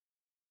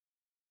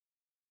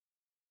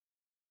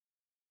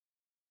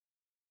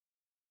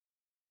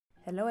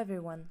Hello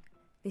everyone,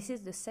 this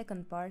is the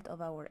second part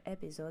of our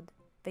episode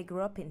They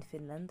Grew Up in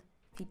Finland,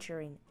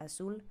 featuring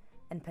Azul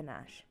and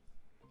Panashe.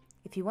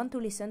 If you want to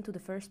listen to the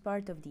first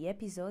part of the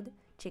episode,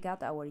 check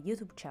out our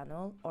YouTube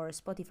channel or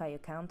Spotify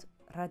account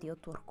Radio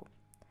Turku.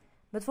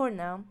 But for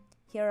now,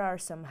 here are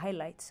some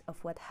highlights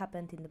of what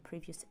happened in the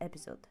previous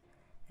episode.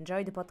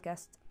 Enjoy the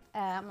podcast.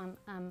 I'm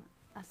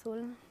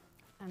Azul.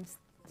 I'm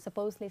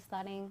supposedly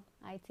studying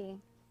IT.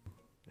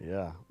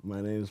 Yeah,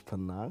 my name is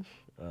Panashe.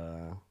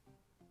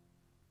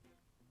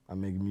 I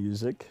make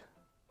music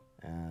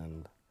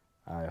and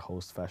I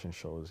host fashion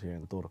shows here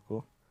in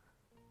Turku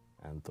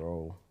and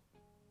throw,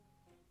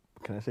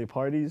 can I say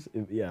parties?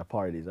 Yeah,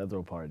 parties. I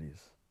throw parties.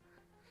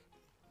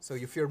 So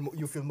you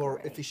feel more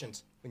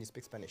efficient when you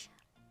speak Spanish?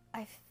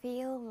 I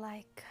feel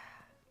like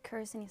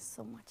cursing is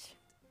so much.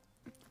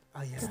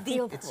 Oh yeah,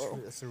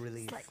 it's a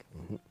relief. It's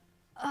like,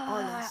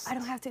 I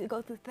don't have to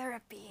go to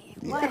therapy.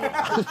 Why?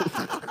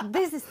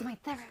 This is my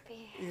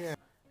therapy. Yeah.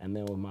 And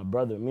then with my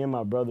brother, me and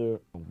my brother,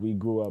 we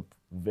grew up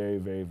very,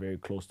 very, very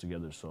close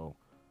together. So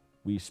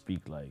we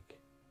speak like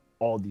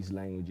all these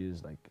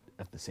languages like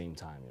at the same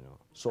time, you know.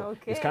 So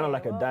it's kind of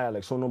like a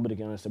dialect, so nobody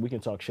can understand. We can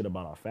talk shit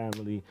about our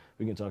family.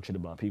 We can talk shit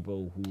about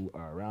people who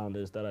are around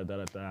us.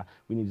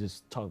 We need to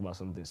just talk about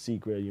something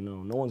secret, you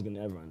know. No one's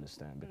gonna ever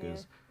understand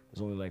because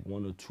there's only like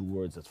one or two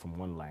words that's from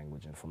one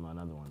language and from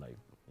another one, like,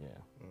 yeah.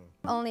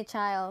 Only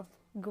child,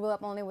 grew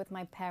up only with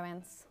my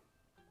parents,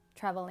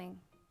 traveling,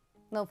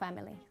 no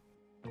family.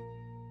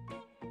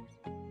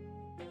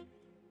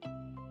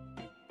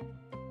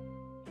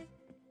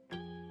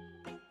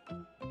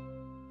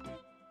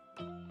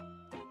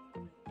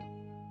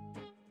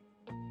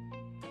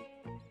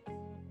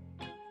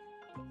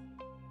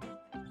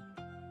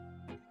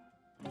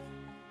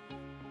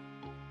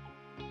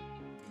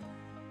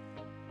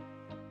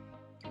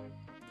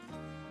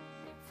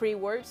 Three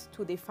words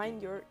to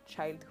define your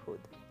childhood.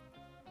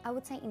 I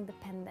would say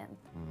independent.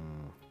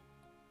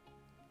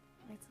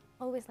 It's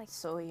always like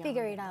So young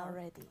figure it out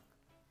already.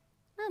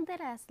 Not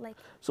that as like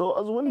So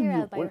as when figure did it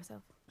you? out by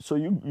yourself. So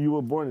you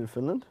were born in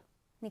Finland?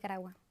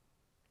 Nicaragua.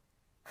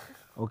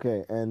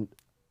 Okay, and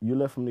you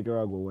left from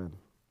Nicaragua when?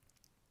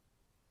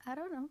 I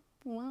don't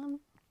know,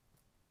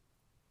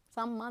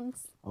 some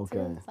months, Okay.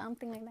 2,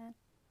 something like that.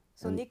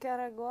 So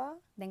Nicaragua,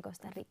 Then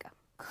Costa Rica.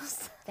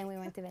 Then we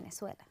went to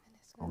Venezuela.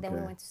 Then we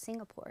Okay. went to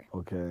Singapore.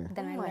 Okay.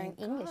 Then I my learned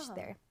English God.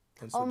 there.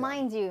 And Oh, Sudan.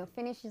 mind you,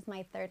 Finnish is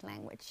my third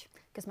language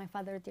because my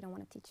father didn't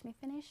want to teach me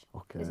Finnish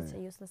because it's a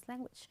Okay. useless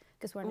language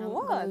because we're not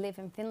going What? to live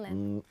in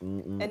Finland.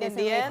 and in Doesn't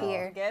the live end,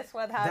 here. guess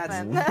what That's,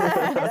 happened?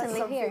 that's live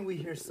something here. we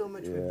hear so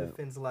much with the Yeah.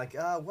 Finns, like,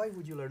 why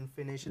would you learn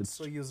Finnish? It's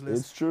so useless.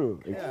 It's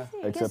true, Yeah.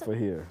 except Because for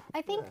here.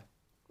 I think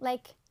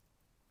like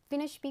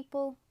Finnish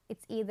people,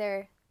 it's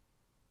either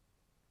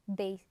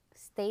they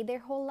stay their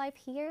whole life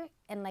here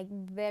and like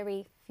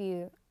very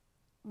few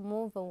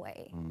move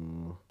away,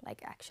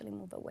 like actually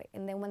move away.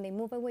 And then when they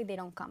move away, they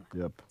don't come.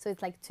 Yep. So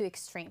it's like two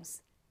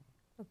extremes.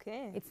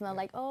 Okay. It's not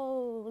like,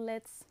 oh,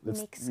 let's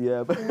mix.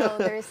 Yeah. No,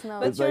 there is no.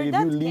 But It's your like if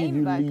dad you leave, came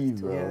you back leave,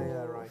 to bro.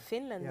 Yeah, right.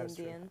 Finland Yeah, in it's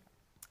the true. end.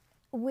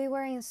 We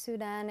were in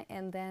Sudan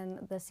and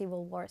then the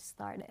civil war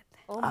started.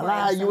 Oh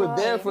Allah, you were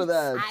there for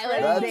that. I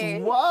was That's there.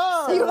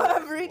 wow. You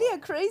have really a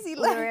crazy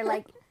We life. were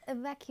like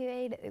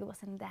evacuated. It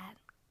wasn't that.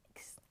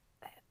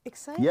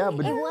 Exciting. Yeah,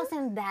 but It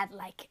wasn't that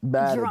like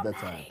bad dramatic.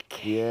 at that time.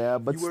 Yeah,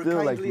 but You were still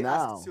like kindly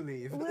now. asked to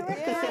leave.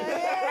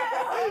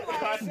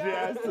 Country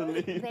has to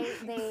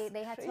leave.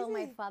 They had told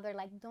my father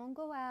like, don't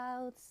go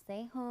out,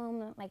 stay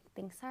home. Like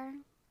things are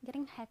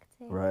getting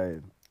hectic.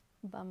 Right.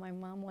 But my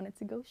mom wanted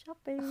to go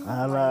shopping.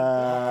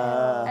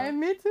 Allah. And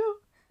me too.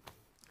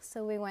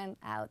 So we went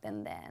out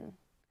and then,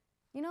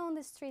 you know, on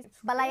the streets.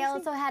 But I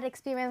also had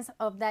experience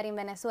of that in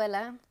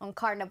Venezuela on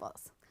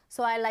carnivals.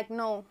 So I like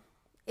know,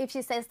 if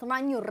she says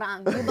run, you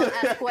run. You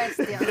don't ask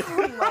questions.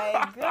 Oh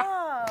my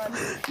God.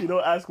 You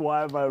don't ask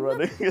why am I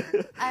running.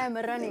 I am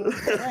running.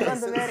 On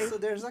the very. So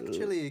there's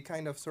actually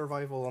kind of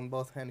survival on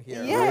both hands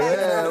here.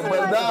 Yeah,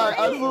 but now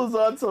Azul's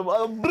on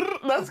some.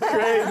 That's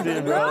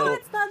crazy, bro. No,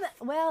 it's not.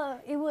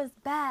 Well, it was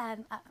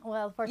bad.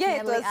 Well,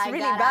 fortunately, was I really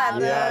got bad.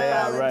 out.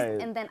 Yeah,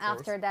 right. And then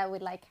after that,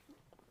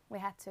 we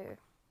had to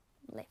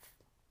live.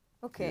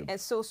 Okay, and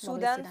so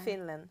Sudan. Sudan,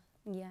 Finland.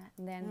 Yeah,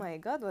 and Oh then my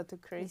God, what a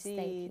stayed crazy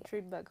here.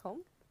 trip back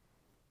home.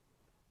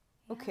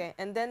 Okay,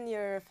 and then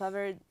your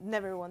father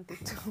never wanted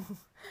to.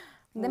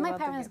 then move my out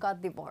parents again.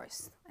 got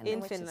divorced. And In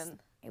then Finland.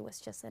 It was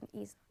just an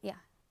easy,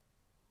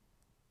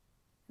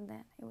 And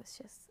then it was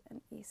just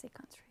an easy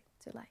country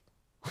to like.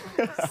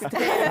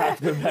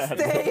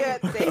 Stay,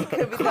 take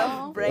a bit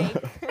of break.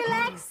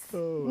 Relax.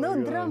 Oh No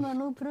my drama, gosh.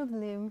 no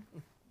problem.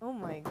 Oh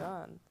my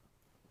God.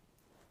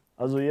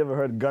 Azul, you ever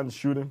heard guns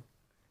shooting?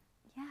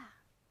 Yeah.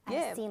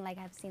 Yeah.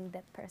 I've seen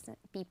that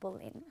people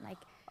in like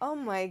Oh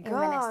my in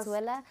God.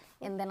 Venezuela,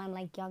 and then I'm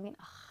like young and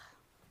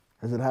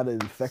Has it had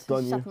an effect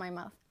on you? shut my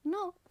mouth.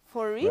 No,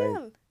 For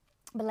real?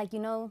 but like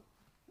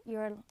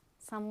you're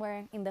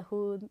somewhere in the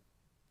hood,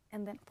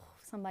 and then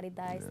somebody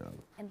dies, Yeah.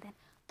 and then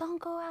don't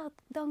go out,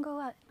 don't go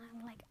out. And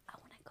I'm like, I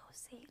want to go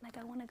see. Like,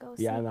 I want to go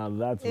see. Yeah, now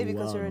that's Yeah,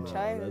 because you're a wild,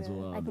 child, That's yeah.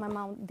 wild. Like, my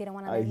mom didn't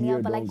want to I let me hear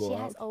out, but like, don't she go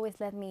has out. always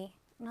let me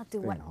not do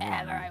Stay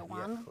whatever home. I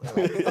want. Yeah.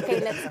 Like, okay,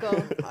 let's go.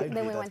 I Then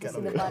do we that went to kind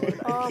see of the body.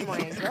 Oh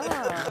my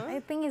god. I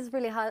think it's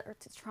really hard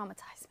to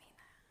traumatize me.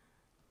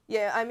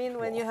 Yeah, I mean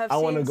when you have I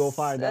wanna seen go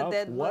find a out.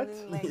 dead What?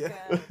 body, like,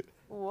 Yeah.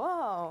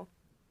 wow.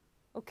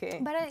 Okay.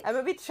 But I'm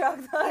a bit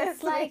shocked, It's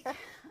honestly. like,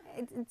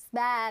 it's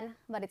bad,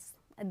 but it's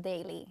a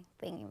daily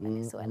thing in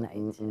Venezuela.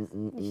 You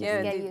just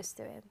Yeah, get the- used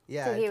to it.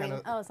 Yeah, To it hearing,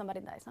 kinda- oh, somebody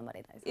died, somebody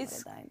died, somebody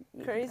It's died.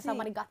 crazy.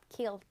 Somebody got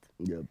killed.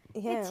 Yep.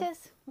 Yeah. It's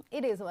just,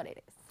 it is what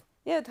it is.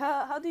 Yeah,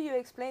 how do you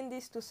explain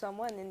this to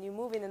someone and you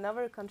move in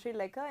another country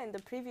like in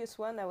the previous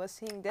one I was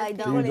seeing dead I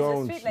people don't. in You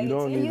the street like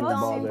don't it's need to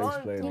impossible bother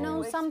explaining You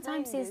know, to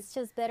sometimes explain it's this.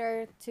 just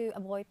better to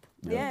avoid.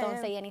 Yeah, Don't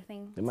yeah. say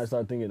anything. They might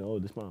start thinking, oh,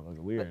 this motherfucker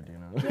weird, you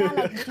know? Yeah,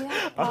 like, do you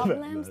have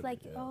problems? that,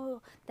 Like, yeah.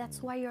 oh,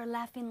 that's why you're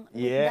laughing with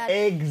Yeah, that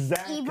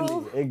exactly.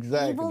 evil,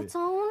 exactly. evil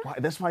tone. Why,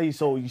 that's why you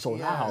so Yeah.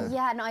 loud.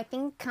 Yeah, no, I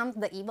think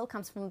the evil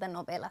comes from the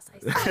novelas I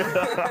see.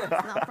 It's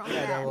not from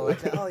Yeah, they that. were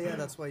like, oh yeah,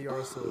 that's why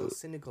you're so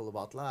cynical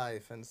about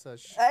life and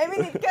such. I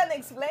mean it can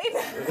explain.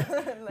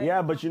 Like,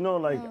 Yeah, but you know,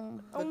 like,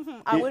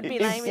 I would be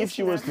lying if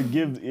she was to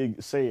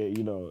say it,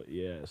 you know,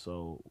 yeah.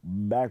 So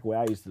back where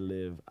I used to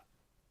live,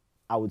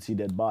 I would see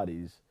dead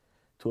bodies.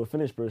 To a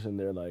Finnish person,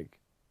 they're like,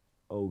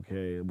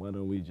 okay, why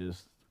don't we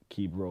just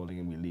keep rolling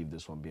and we leave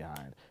this one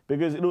behind?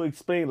 Because it'll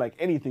explain like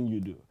anything you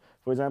do.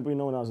 For example, you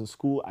know, when I was in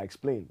school, I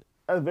explained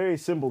a very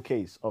simple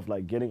case of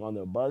like getting on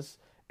the bus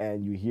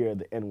and you hear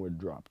the N-word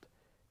dropped.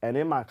 And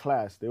in my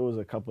class, there was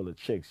a couple of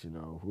chicks, you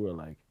know, who were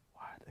like,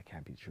 what? That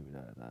can't be true.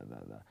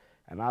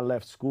 And I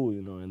left school,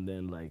 you know, and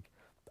then like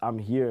I'm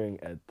hearing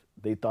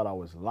they thought I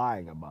was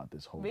lying about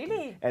this whole thing.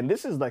 Really? And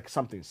this is like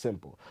something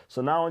simple.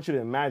 So now I want you to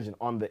imagine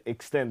on the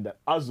extent that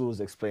Azul is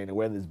explaining,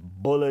 where there's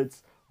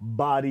bullets,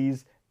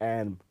 bodies,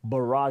 and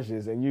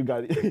barrages, and you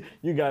got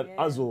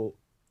Yeah. Azul,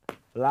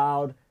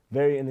 loud,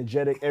 very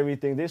energetic,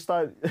 everything. They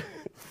start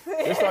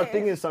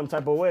thinking some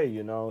type of way,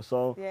 you know.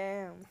 So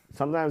Yeah.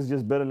 sometimes it's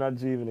just better not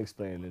to even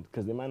explain it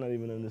because they might not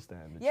even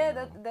understand it. Yeah, you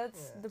know?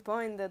 that's the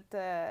point,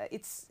 that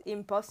it's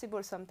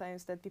impossible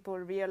sometimes that people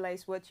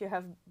realize what you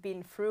have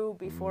been through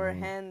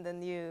beforehand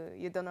and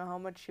you don't know how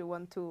much you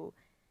want to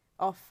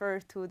offer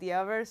to the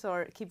others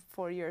or keep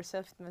for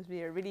yourself. It must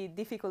be a really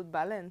difficult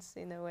balance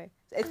in a way,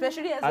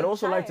 especially as I'd a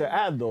also like to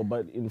child. add though,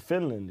 but in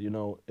Finland, you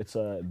know,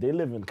 they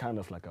live in kind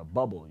of like a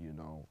bubble, you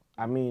know.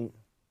 I mean,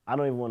 I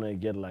don't even want to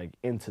get like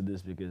into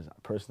this because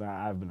personally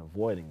I've been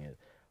avoiding it.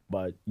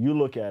 But you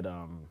look at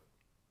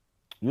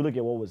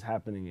what was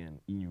happening in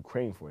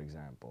Ukraine, for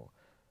example.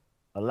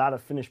 A lot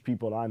of Finnish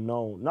people I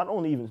know, not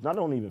only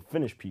even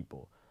Finnish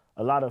people,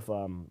 a lot of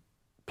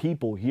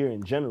people here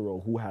in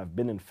general who have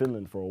been in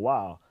Finland for a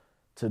while,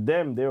 to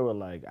them they were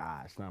like,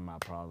 it's not my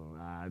problem.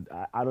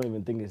 I don't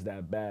even think it's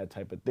that bad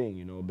type of thing,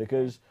 you know,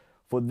 because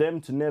for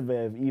them to never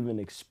have even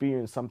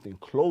experienced something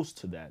close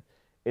to that,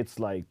 it's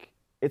like,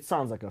 it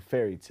sounds like a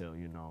fairy tale,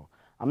 you know.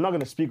 I'm not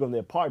going to speak on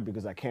their part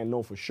because I can't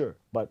know for sure.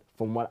 But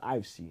from what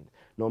I've seen,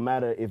 no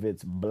matter if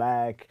it's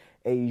black,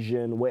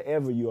 Asian,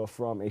 wherever you are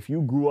from, if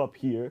you grew up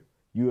here,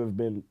 you have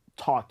been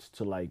taught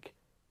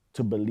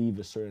to believe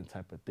a certain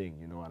type of thing,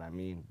 you know what I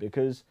mean?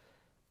 Because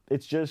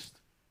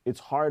it's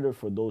harder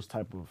for those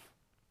type of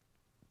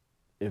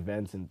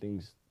events and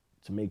things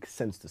to make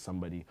sense to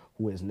somebody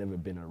who has never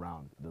been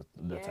around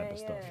the type of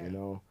stuff, Yeah. you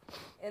know?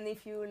 And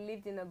if you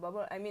lived in a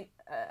bubble, I mean,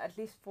 at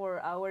least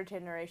for our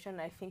generation,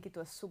 I think it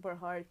was super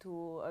hard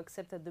to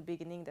accept at the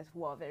beginning that,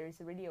 wow, there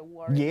is really a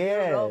war in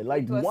Yeah, Europe.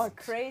 like it was what?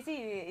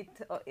 crazy.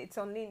 It's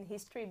only in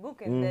history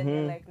book, and then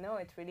you're like, no,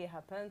 it really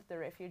happened. The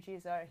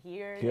refugees are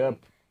here. Yep.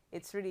 Like,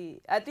 it's really,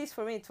 at least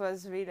for me, it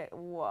was really like,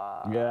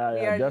 wow. Yeah,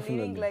 we yeah, are definitely.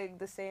 living like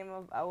the same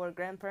of our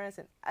grandparents,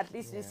 and at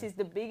least this is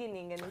the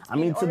beginning. And it's I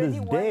mean, been to this already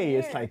 1 day,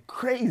 it's year. like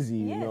crazy,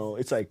 you Yes. know?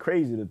 It's like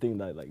crazy to think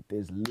that like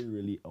there's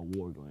literally a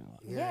war going on.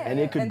 Yeah, And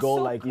it could and go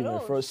so like even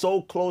close. further,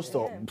 so close to.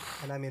 Yeah.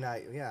 And I mean,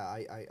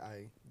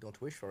 I don't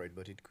wish for it,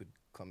 but it could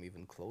come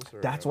even closer.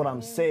 That's what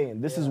I'm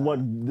saying. This is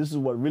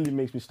what really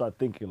makes me start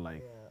thinking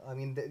like, Yeah, I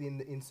mean,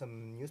 in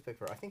some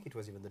newspaper, I think it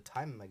was even the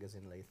Time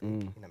magazine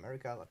lately in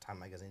America. Time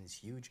magazine is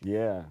huge.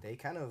 yeah. They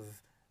kind of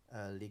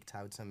leaked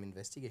out some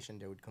investigation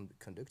they were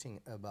conducting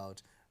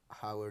about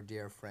how a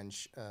dear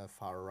French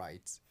far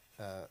right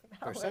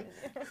person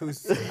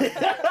who's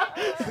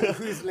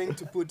who's linked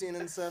to Putin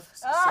and stuff.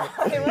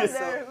 I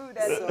wonder who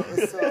that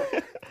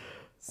is.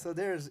 So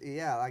there's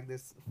like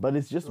this, But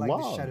it's just like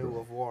wild. the shadow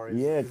of war.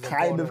 Yeah, is a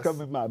kind of bonus.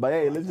 coming back. But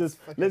hey, let's just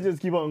fucking-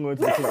 keep on going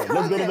to the club.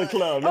 Let's go to the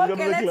club. Let's go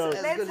to the club.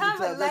 Let's go to have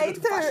the a club, let's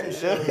go to lighter. fashion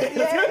show.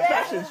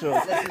 Fashion show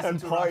Listen and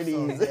to rap parties.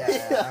 songs.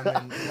 Yeah, I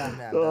mean, yeah,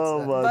 man, Oh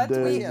that's, my But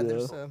days, we- yeah, yeah.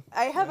 there's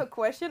I have a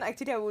question.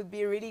 Actually, I would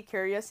be really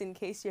curious in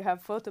case you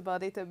have thought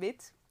about it a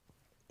bit.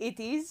 It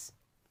is,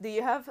 do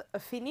you have a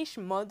Finnish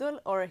model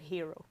or a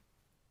hero?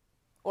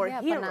 Or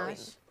Yeah, heroine?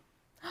 Panashe.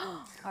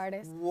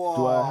 Artist. Whoa.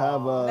 Do I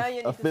have Now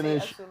you a need to say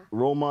Finnish Azul.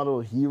 role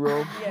model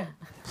hero? Yeah.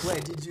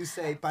 Wait, did you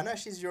say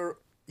Panashe is your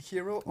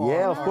hero? Or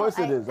Yeah, of No, course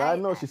it is. I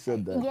know she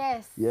said that.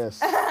 Yes. Yes,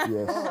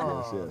 yes.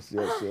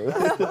 That's great.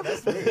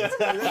 That's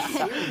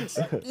serious.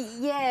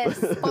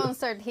 Yes,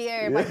 sponsored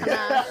here by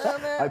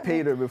Panache. I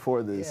paid her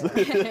before this.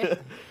 Yeah.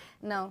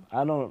 No,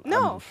 I don't.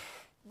 No,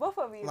 both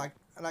of you. Like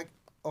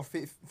our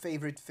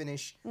favorite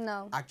Finnish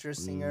no. actor,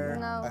 singer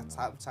No.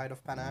 outside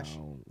of Panashe.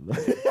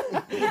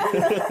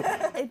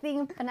 I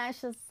think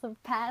Panache has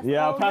surpassed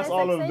Yeah, all past the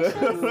all of them.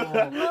 sensations.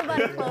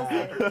 Nobody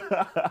closer.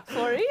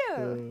 For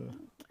real?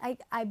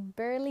 I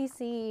barely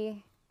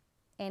see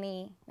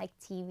any like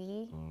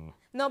TV.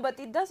 No, but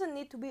it doesn't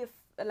need to be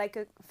like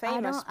a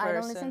famous I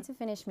don't person. listen to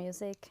Finnish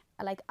music.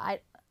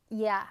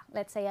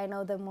 Let's say I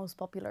know the most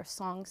popular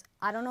songs.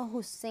 I don't know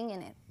who's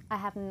singing it. I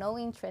have no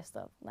interest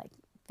of like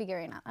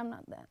figuring out. I'm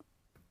not that.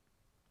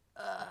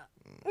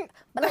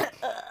 But like,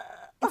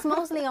 it's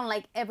mostly on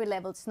like every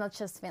level. It's not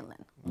just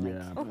Finland. Like,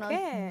 Yeah. I'm not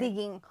Okay.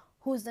 digging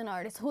who's an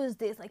artist, who is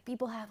this. Like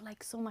people have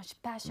like so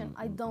much passion.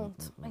 I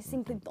don't. I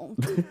simply don't.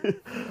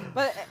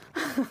 But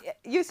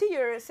you see,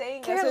 you're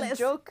saying as a Careless.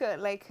 joke,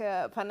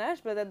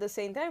 panache, but at the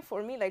same time,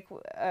 for me, like,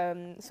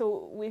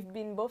 so we've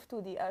been both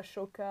to the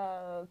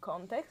Ashoka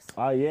context.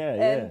 Oh yeah.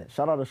 And-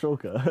 Shout out to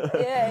Shoka.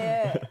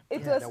 Yeah.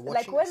 It Yeah, was they're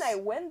like watching when us. I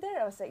went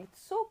there, I was like,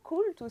 it's so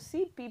cool to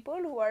see people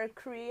who are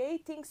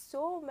creating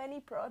so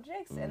many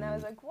projects, and I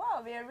was like,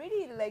 wow, they are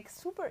really like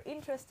super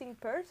interesting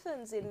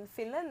persons in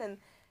Finland, and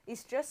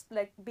it's just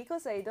like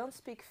because I don't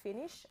speak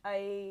Finnish,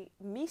 I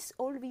miss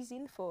all this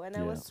info, and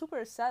I was Yeah.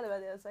 super sad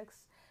about it. I was like,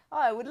 oh,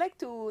 I would like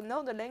to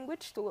know the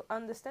language to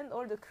understand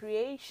all the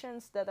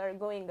creations that are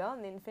going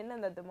on in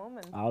Finland at the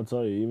moment. I'll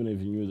tell you, even if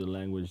you knew the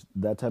language,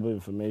 that type of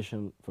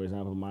information, for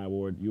example, my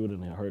award, you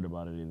wouldn't have heard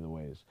about it either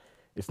ways.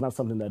 It's not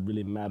something that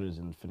really matters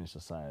in Finnish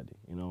society,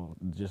 you know,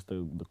 just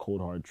the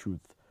cold hard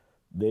truth.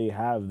 They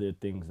have their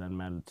things that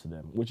matter to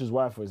them, which is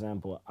why, for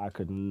example, I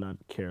could not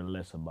care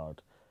less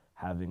about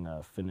having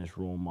a Finnish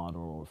role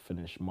model or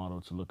Finnish model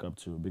to look up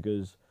to,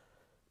 because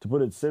to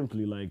put it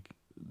simply, like,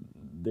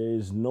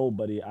 there's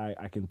nobody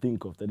I can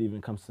think of that even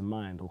comes to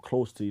mind or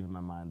close to even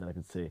my mind that I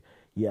could say,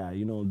 yeah,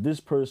 you know, this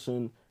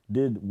person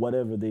did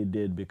whatever they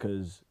did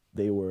because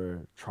they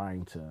were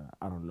trying to,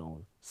 I don't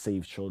know,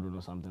 save children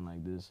or something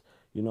like this.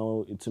 You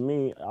know, to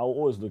me, I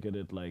always look at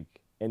it like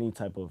any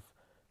type of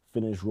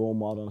Finnish role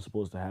model I'm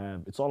supposed to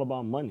have. It's all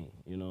about money,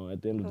 you know,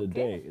 at the end of the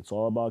day. It's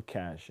all about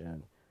cash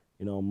and,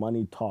 you know,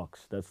 money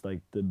talks. That's like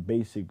the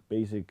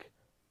basic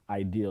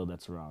ideal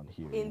that's around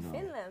here. In you know?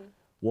 Finland?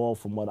 Well,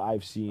 from what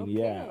I've seen,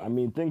 yeah. Okay. I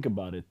mean, think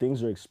about it.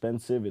 Things are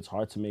expensive. It's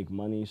hard to make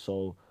money.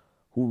 So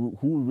who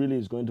really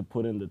is going to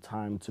put in the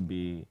time to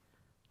be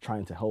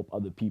trying to help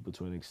other people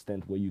to an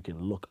extent where you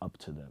can look up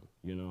to them,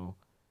 you know?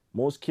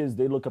 Most kids,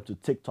 they look up to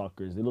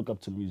TikTokers. They look up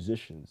to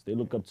musicians. They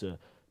look up to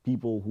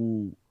people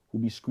who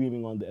be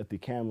screaming at the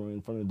camera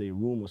in front of their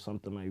room or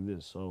something like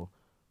this. So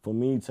for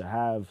me to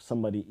have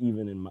somebody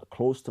even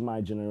close to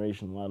my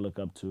generation who I look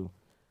up to,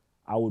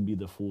 I would be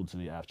the fool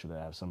to actually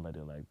have somebody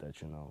like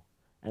that, you know?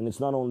 And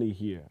it's not only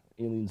here.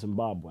 In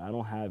Zimbabwe, I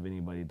don't have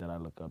anybody that I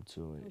look up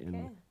to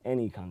in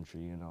any country,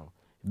 you know.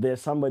 If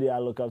there's somebody I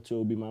look up to, it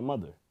would be my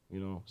mother,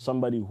 you know.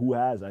 Somebody who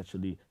has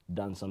actually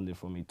done something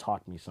for me,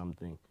 taught me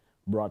something,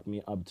 brought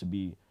me up to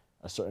be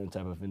a certain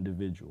type of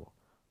individual.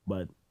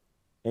 But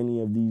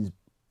any of these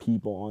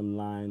people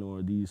online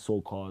or these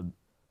so-called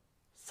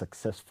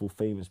successful,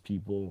 famous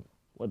people,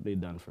 what they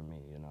done for me,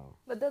 you know.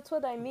 But that's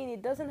what I mean.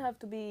 It doesn't have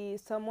to be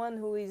someone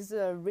who is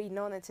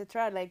renowned,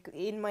 etc. Like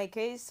in my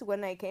case,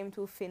 when I came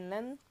to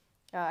Finland,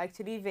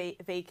 actually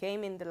they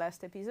came in the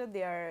last episode.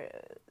 There are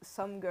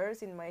some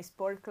girls in my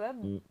sport club.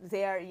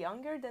 They are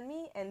younger than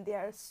me, and they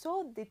are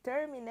so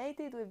determined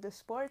with the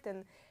sport.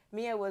 And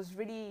me, I was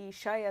really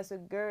shy as a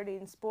girl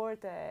in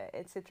sport,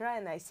 etc.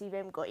 And I see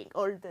them going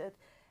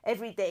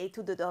every day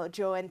to the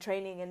dojo and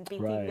training and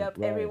beating up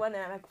everyone,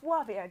 and I'm like,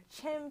 wow, they are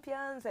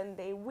champions and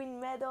they win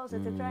medals,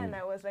 etc. And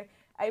I was like,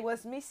 I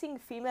was missing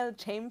female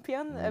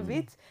champion a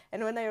bit.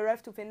 And when I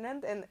arrived to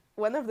Finland, and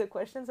one of the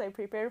questions I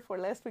prepared for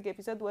last week's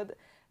episode was,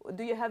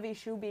 do you have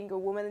issue being a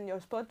woman in your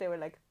sport? They were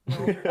like, no.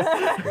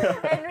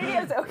 And really,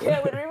 I was like, okay,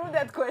 I will remove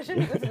that question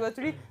because it was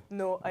really,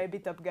 no, I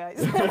beat up guys.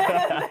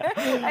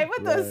 I thought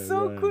it was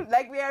so cool.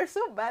 Like, we are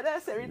so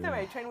badass. Every time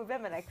I train with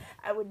them, I'm like,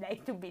 I would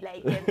like to be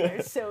like them.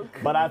 They're so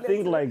cool. But I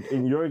think, like,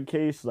 in your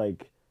case,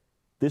 like,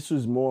 this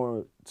was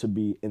more to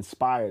be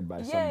inspired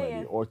by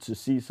somebody or to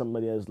see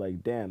somebody as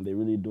like, damn, they're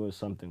really doing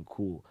something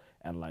cool.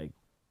 And like,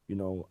 you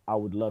know, I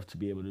would love to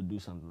be able to do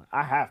something.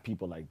 I have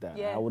people like that.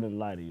 I wouldn't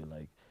lie to you.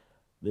 Like,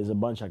 there's a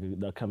bunch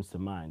that comes to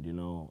mind, you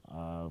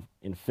know.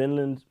 In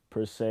Finland,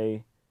 per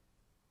se,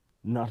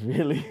 not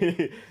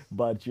really.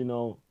 But, you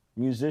know,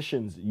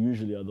 musicians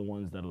usually are the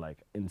ones that, like,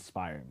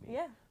 inspire me.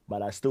 Yeah.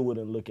 But I still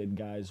wouldn't look at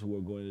guys who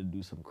are going to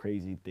do some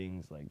crazy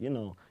things. Like, you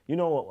know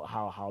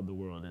how the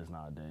world is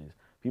nowadays.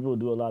 People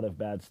do a lot of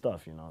bad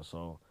stuff, you know,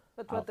 so...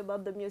 But what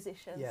about the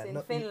musicians in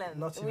Finland?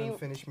 Not even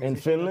Finnish musicians. In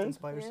Finland?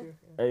 Inspires you?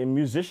 In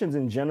musicians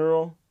in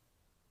general,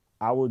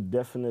 I would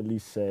definitely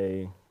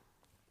say...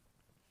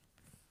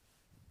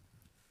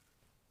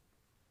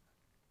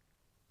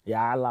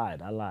 Yeah, I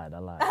lied.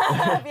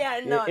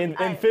 Yeah, no.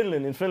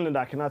 In Finland,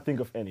 I cannot think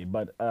of any.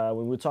 But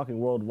when we're talking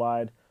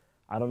worldwide,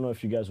 I don't know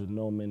if you guys would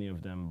know many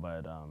of them.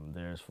 But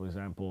there's, for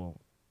example,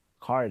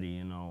 Cardi.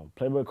 You know,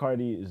 Playboi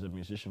Carti is a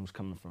musician who's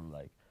coming from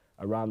like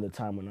around the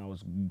time when I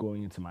was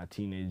going into my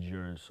teenage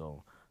years.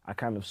 So I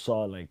kind of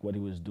saw like what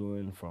he was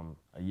doing from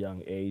a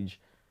young age.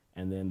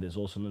 And then there's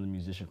also another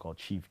musician called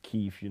Chief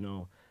Keef. You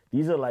know,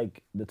 these are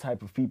like the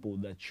type of people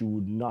that you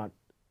would not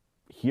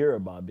hear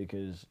about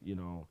because, you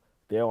know,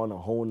 they're on a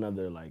whole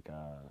nother like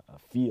a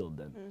field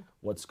than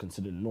what's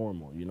considered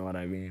normal, you know what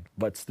I mean?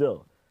 But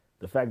still,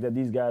 the fact that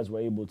these guys were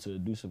able to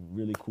do some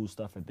really cool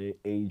stuff at their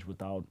age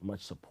without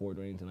much support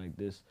or anything like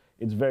this,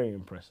 it's very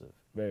impressive.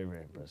 Very,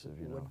 very impressive,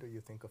 you know. What do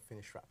you think of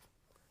Finnish rap?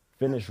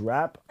 Finnish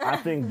rap, I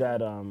think that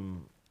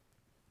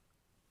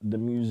the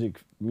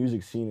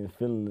music scene in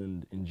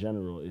Finland in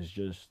general is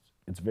just,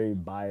 it's very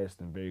biased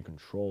and very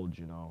controlled,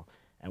 you know.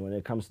 And when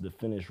it comes to the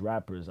Finnish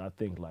rappers, I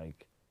think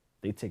like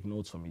they take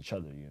notes from each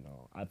other, you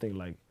know. I think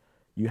like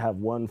you have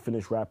one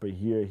Finnish rapper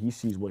here, he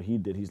sees what he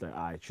did, he's like,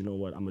 all right, you know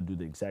what, I'm gonna do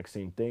the exact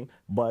same thing,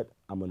 but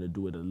I'm gonna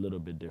do it a little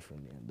bit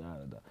differently.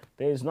 And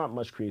There's not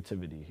much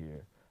creativity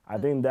here. I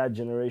think that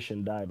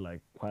generation died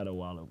like quite a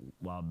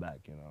while back,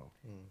 you know.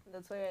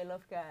 That's why I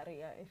love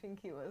Kari. I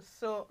think he was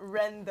so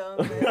random.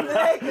 And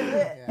like,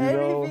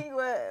 everything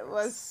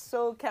was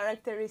so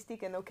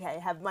characteristic and okay, I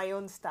have my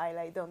own style,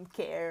 I don't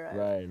care.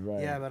 Right.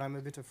 Yeah, but I'm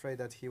a bit afraid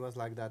that he was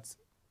like that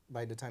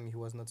by the time he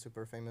was not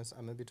super famous.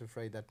 I'm a bit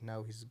afraid that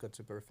now he's got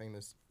super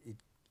famous, it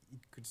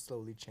could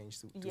slowly change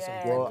to Yeah,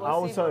 something. Well, I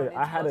will tell you,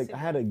 it's I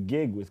had a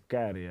gig with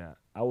Kari.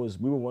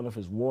 We were one of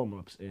his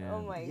warm-ups in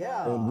Oh my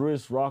Yeah. god. in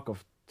Bruce Rock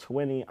of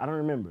 20, I don't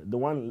remember, the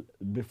one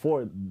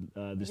before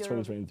this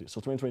Euro- 2023, so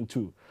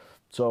 2022.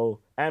 So,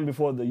 and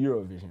before the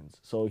Eurovisions.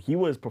 So he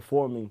was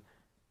performing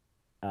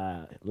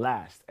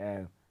last,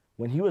 and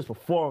when he was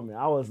performing,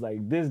 I was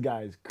like, this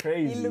guy's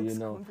crazy, He looks you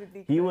know.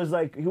 completely He was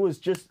like, he was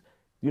just,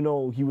 you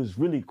know, he was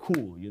really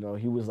cool, you know.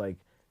 He was like,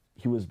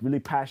 he was really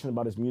passionate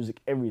about his music,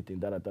 everything,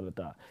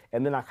 da-da-da-da-da.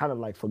 And then I kind of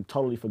like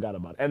totally forgot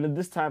about it. And then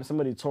this time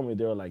somebody told me,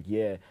 they were like,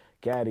 yeah,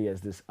 Gaddy as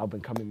this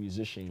up-and-coming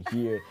musician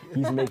here,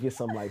 he's making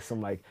some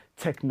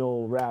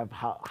techno rap,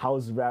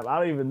 house rap. I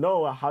don't even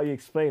know how you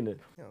explain it.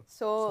 Yeah.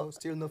 So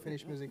still no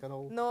Finnish music at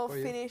all? no for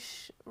you?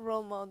 Finnish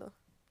role model.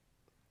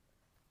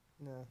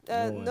 No.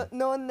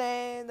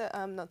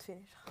 I'm not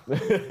Finnish.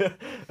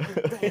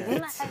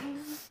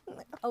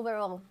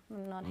 Overall,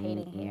 I'm not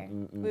hating here.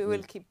 We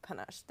will keep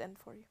Panashe then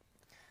for you.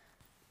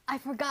 I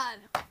forgot.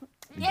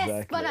 Yes,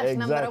 Exactly, Panashe,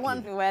 number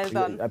one. Well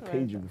done. I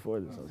paid you before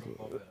this.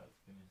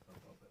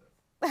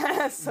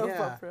 Soap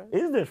Yeah. opera.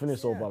 Is there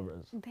Finnish soap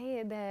operas?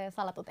 The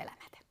salatut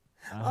elämät.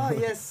 Oh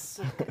yes.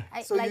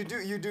 So like,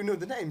 you do know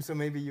the name, so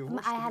maybe you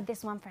watched I it. had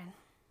this one friend.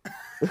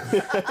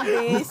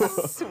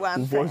 This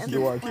one Voice friend.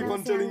 you are Keep When I on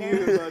was telling younger.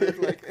 you about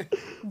it, like.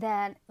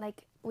 That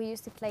like we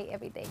used to play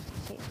every day.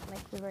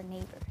 Like we were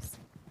neighbors,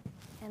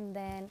 and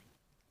then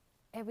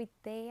every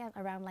day at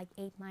around like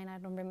 8, 9, I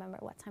don't remember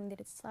what time did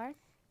it start.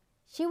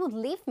 She would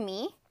leave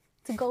me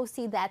to go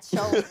see that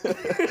show.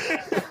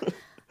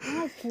 I'm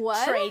like,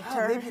 what?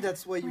 Traitor. Maybe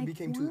that's why you Like,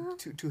 became what?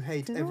 to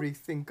hate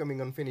everything coming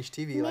on Finnish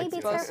TV. Maybe like it's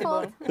her possible.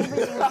 fault.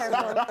 Everything's her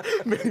fault.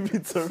 Maybe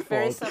it's her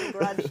There is fault. some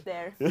grudge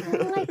there.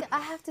 I'm like, I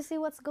have to see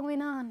what's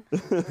going on.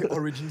 the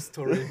origin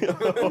story.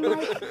 And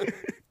like,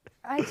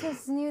 I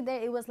just knew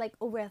that it was like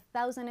over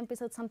 1,000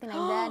 episodes, something like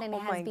that, and Oh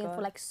it has my been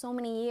for God. like so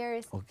many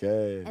years.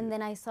 Okay. And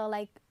then I saw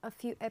like a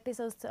few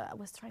episodes, so I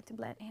was trying to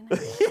blend in. And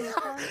oh my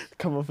gosh,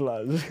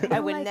 Camouflage. I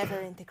will like-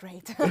 never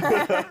integrate.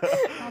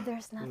 oh,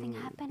 there's nothing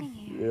happening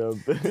here.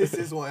 Yeah. This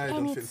is why I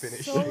And don't feel it's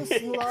Finnish. so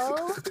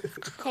slow.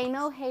 Hey,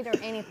 no hate or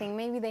anything.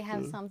 Maybe they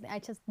have something. I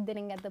just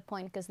didn't get the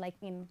point because, like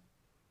in,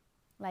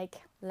 like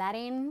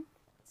Latin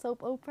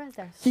soap operas,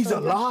 they're He's so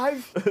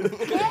alive?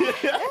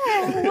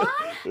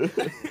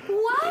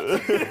 What?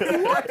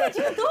 What did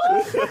you do?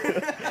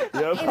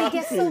 Yeah, And it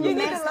gets so You need a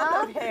messed lot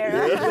up. of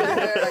hair.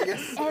 Yeah, I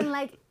guess. And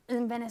like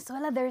in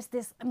Venezuela, there's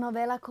this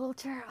novela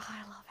culture. Oh,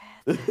 I love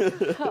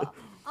it.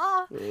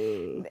 Oh,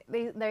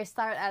 they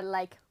start at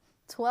like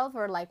 12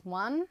 or like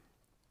 1,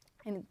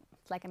 and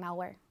it's like an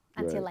hour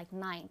until Right. like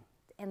 9,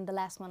 and the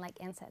last one like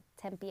ends at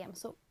 10 p.m.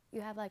 So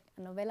you have like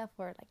a novela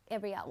for like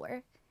every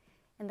hour,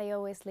 and they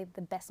always leave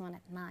the best one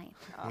at 9.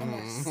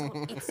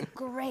 And it's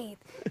great.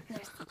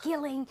 There's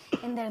killing,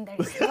 and then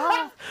there's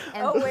love,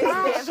 and Always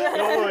passion,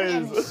 Always.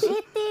 and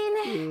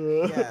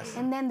shitting, Yes.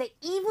 and then the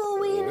evil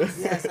wins.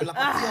 Yes, and la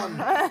pasión.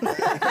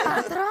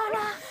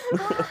 Patrona.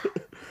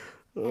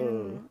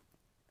 And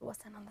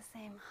wasn't on the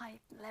same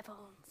hype level,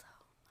 so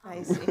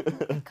I see.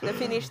 The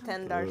Finnish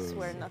standards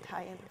were not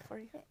high enough for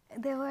you.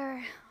 they were.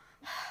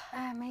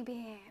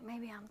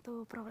 Maybe I'm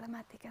too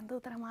problematic and too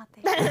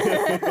dramatic.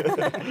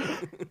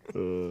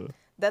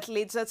 That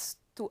leads us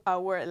to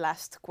our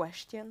last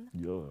question.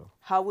 Yeah.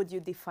 How would you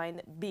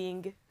define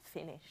being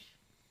Finnish?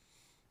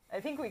 I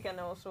think we can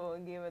also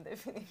give a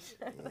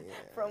definition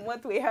from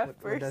what we have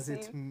What does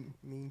perceived.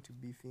 it mean to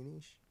be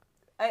Finnish?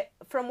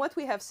 From what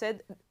we have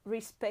said,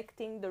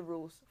 respecting the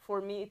rules. For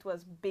me, it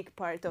was big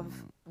part of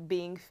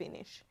being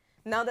Finnish.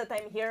 now that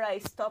I'm here, I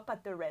stop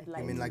at the red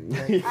light. I mean, like,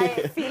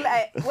 I feel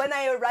when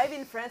I arrive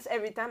in France,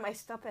 every time I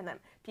stop and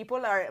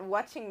people are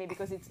watching me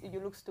because you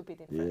look stupid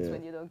in France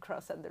when you don't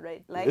cross at the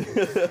red light.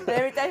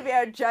 Every time they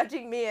are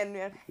judging me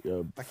and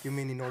like, you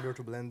mean in order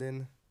to blend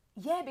in?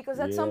 Yeah, because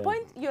at some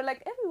point you're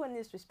like, everyone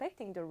is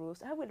respecting the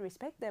rules. I will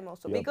respect them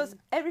also because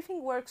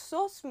everything works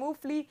so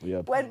smoothly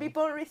when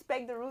people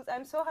respect the rules.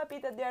 I'm so happy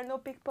that there are no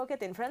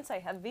pickpockets in France. I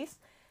have this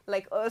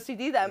like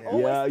OCD that I'm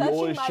always touching you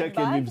always my check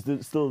bag if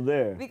it's still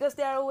there because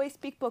there are always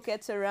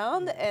pickpockets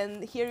around,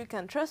 and here you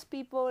can trust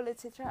people,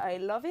 etc. I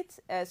love it.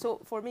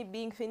 So for me,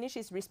 being Finnish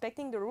is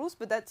respecting the rules,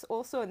 but that's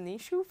also an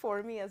issue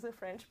for me as a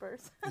French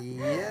person.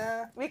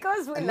 Yeah,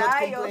 because we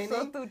lie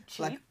also to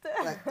cheat.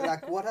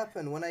 Like what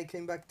happened when I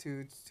came back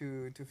to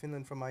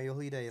Finland from my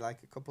holiday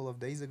like a couple of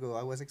days ago.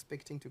 I was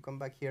expecting to come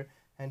back here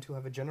and to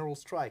have a general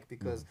strike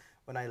because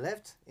when I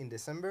left in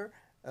December,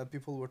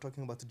 people were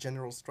talking about a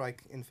general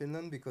strike in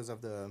Finland because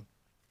of the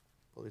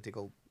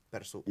political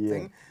perso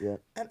thing. Yeah.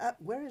 And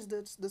where is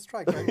the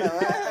strike right now?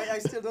 I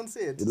still don't see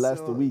it. It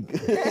lasts a week.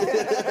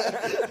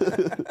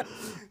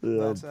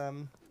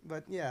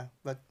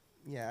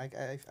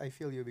 I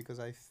feel you because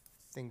I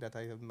think that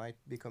I might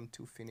become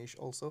too Finnish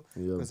also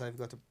because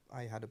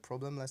I had a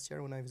problem last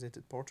year when I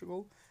visited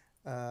Portugal.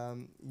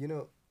 You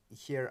know,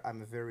 here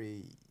I'm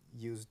very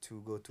used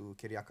to go to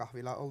Kirja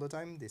Kahvila all the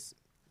time, this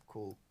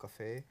cool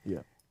cafe.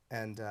 Yeah.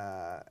 And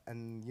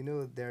you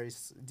know, there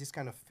is this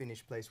kind of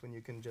Finnish place when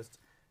you can just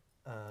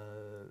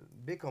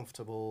be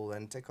comfortable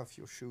and take off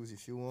your shoes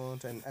if you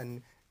want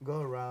and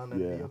go around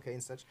and be okay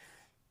and such.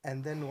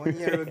 And then 1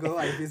 year ago,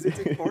 I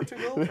visited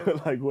Portugal. They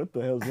were like, what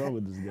the hell's wrong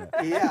with this guy?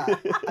 Yeah,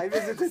 I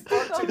visited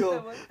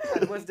Portugal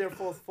and was there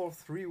for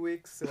 3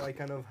 weeks. So I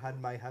kind of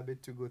had my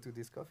habit to go to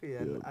this coffee,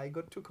 and I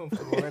got too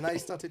comfortable. And I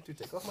started to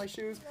take off my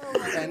shoes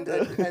and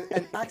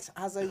act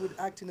as I would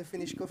act in a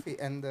Finnish coffee.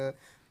 And the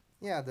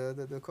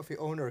coffee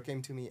owner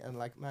came to me and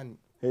like, man,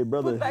 hey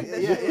brother, you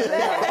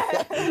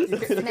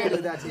can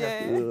do that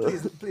here.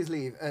 Please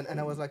leave. And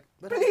I was like,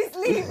 but please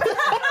leave.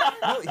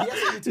 No, he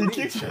asked me to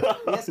leave. He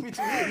asked me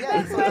to leave.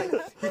 Yeah,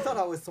 he thought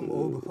I was some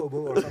hobo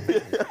or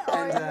something.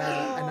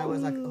 And I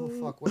was like, oh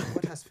fuck,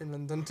 what has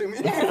Finland done to me?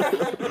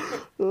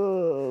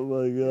 Oh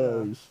my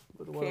gosh.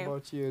 But what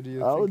about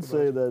you? I would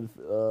say that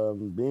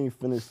being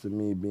Finnish to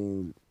me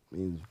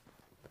means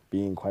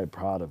being quite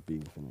proud of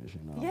being Finnish,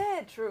 you know.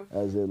 Yeah, true.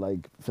 As it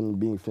like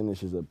being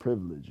Finnish is a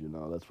privilege, you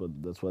know. That's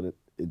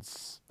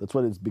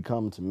what it's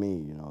become to me,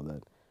 you know,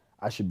 that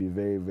I should be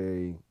very,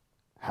 very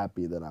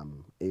happy that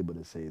I'm able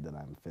to say that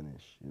I'm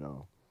Finnish, you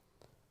know.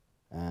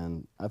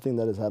 And I think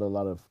that has had a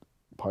lot of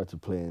part to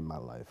play in my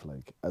life.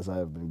 Like as I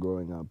have been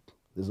growing up,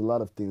 there's a lot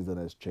of things that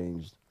has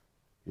changed,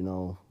 you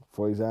know.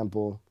 For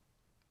example,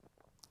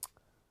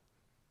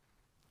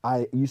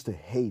 I used to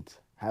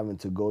hate having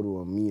to go to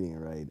a meeting,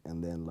 right?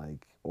 And then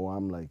like, or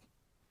I'm like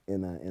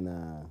in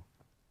a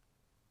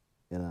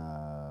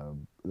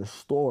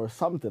store or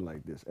something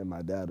like this, and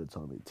my dad would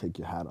tell me, take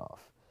your hat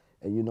off.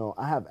 And you know,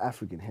 I have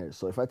African hair,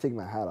 so if I take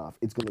my hat off,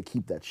 it's gonna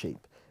keep that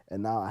shape.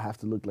 And now I have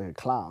to look like a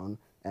clown,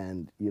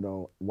 and you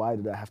know, why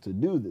did I have to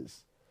do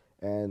this?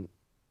 And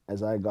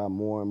as I got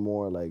more and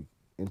more like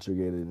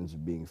integrated into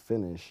being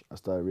Finnish, I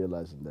started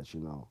realizing that, you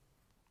know,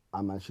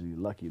 I'm actually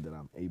lucky that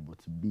I'm able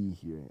to be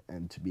here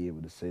and to be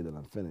able to say that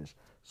I'm Finnish.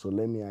 So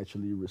let me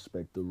actually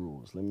respect the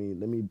rules. Let me,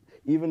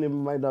 even if it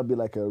might not be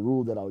like a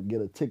rule that I'll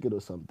get a ticket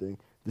or something,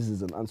 this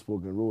is an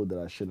unspoken rule that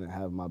I shouldn't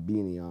have my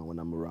beanie on when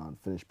I'm around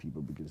Finnish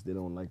people because they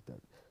don't like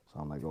that. So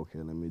I'm like, okay,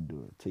 let me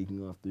do it.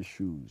 Taking off the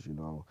shoes, you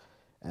know.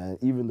 And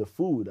even the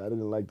food, I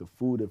didn't like the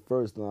food at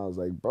first, and I was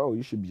like, bro,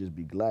 you should just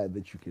be glad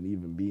that you can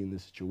even be in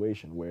this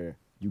situation where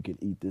you can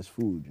eat this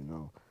food, you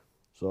know.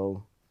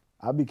 So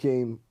I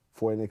became,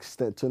 to an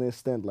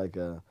extent, like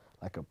a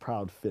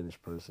proud Finnish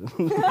person.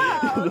 You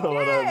know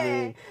what I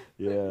mean?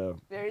 Yeah.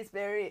 There is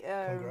very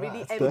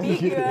really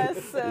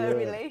ambiguous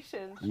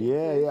relation.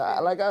 Yeah.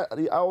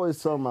 I always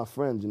tell my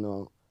friends, you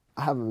know,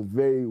 I have a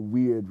very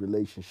weird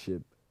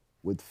relationship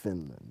with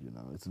Finland. You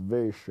know, it's a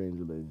very strange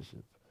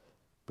relationship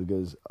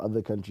because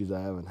other countries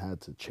I haven't had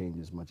to change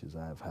as much as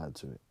I have had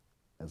to,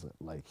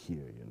 like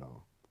here, you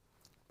know.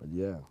 But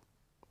yeah,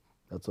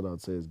 that's what I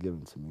would say is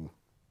given to me.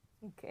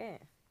 Okay.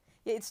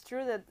 Yeah, it's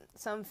true that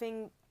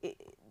something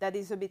that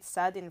is a bit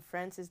sad in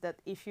France is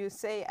that if you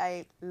say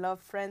I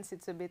love France,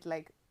 it's a bit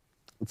like...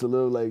 It's a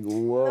little like,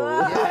 whoa.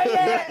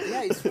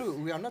 Yeah, it's true.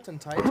 We are not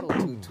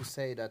entitled to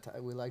say that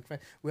we like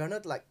France. We are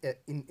not like...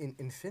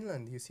 in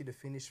Finland, you see the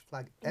Finnish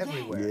flag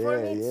everywhere. Yeah, for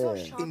me, it's so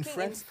shocking. In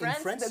France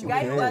the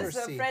guy who has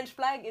the French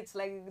flag, it's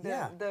like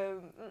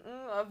the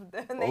of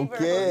the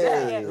neighborhood.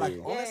 Okay.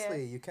 Like,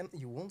 honestly,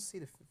 you won't see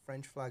the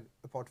French flag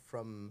apart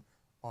from...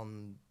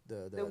 on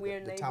the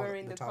weird neighbor town,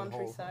 in the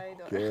countryside.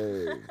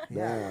 Okay,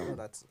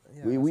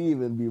 we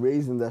even be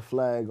raising that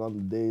flag on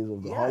the days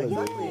of the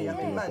holiday.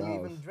 Man, you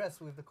even dress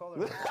with the color.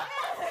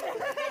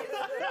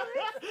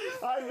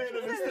 I made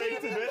a mistake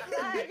today.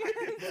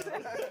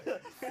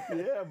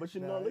 Yeah, but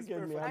you know, look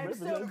at me. I'm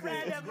so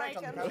proud of my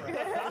country.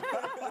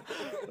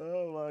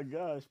 Oh my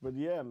gosh, but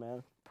yeah,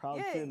 man, proud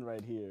Yeah. Finn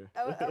right here.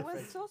 I was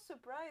so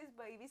surprised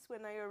by this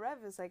when I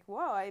arrived. It's like,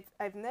 wow,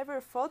 I've never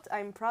thought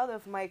I'm proud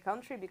of my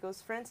country because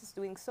France is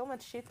doing so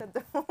much shit at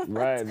the moment.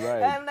 Right,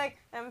 right. I'm like,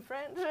 I'm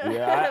French.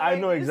 Yeah, I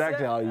Like know this,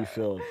 exactly how you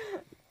feel.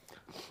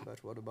 But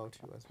what about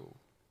you as well?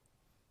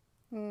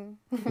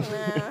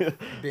 Nah.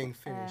 Being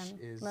Finnish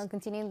is... Well,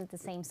 continuing with the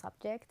same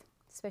subject,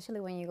 especially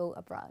when you go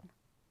abroad.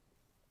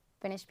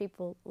 Finnish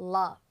people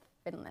love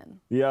Finland.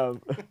 Yeah.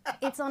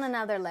 It's on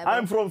another level.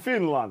 I'm from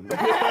Finland.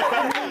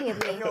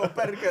 Immediately. No,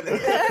 perkele.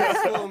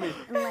 Suomi.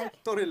 Like,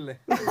 Torille.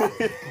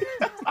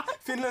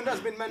 Finland has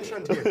been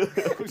mentioned here.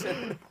 Who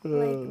said?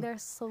 like they're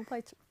so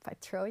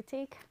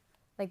patriotic.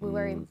 Like we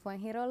were in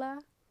Fuengirola,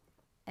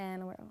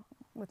 and we're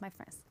with my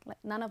friends. Like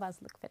none of us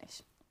look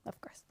Finnish, of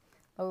course,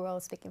 but we were all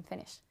speaking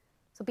Finnish,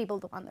 so people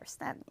don't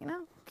understand, you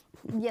know.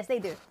 Yes, they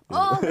do.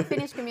 All the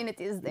Finnish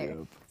community is there,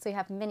 Yep. so you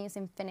have menus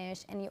in Finnish,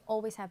 and you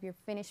always have your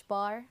Finnish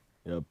bar.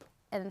 Yep.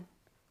 And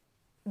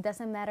it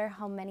doesn't matter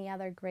how many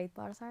other great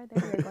bars are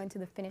there. You're going to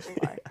the Finnish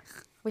bar,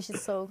 which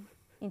is so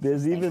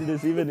interesting.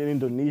 There's even in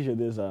Indonesia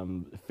there's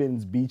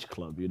Finn's Beach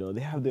Club, you know.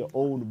 They have their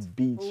own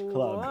beach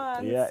club.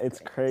 What? Yeah, it's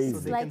crazy. So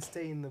they like- can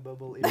stay in the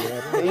bubble.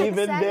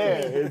 Even there,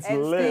 Exactly. it's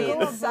And stay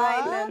lit. in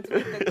silent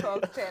with the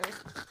cocktail.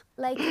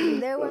 Like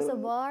there was a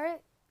bar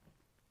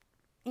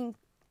in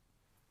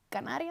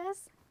Canarias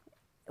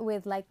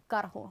with like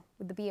carjo,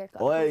 with the beer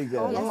carjo. Oh, you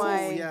Oh guys.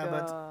 my yeah,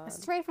 but- god.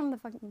 Straight from the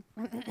fucking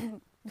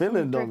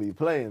Finland don't be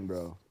playing,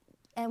 bro.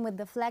 and with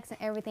the flags and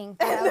everything.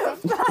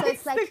 Karaoke. So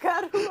it's like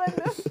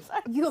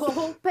you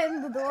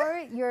open the door,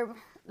 you're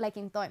like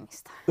in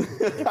Toimista.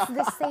 It's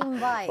the same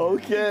vibe.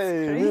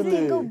 Okay, You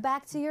can go really.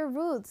 back to your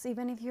roots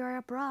even if you're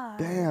abroad.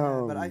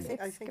 Damn. But I think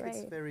It's it's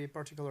great. very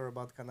particular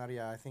about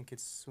Canaria. I think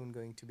it's soon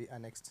going to be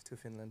annexed to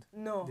Finland.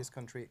 No. This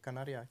country,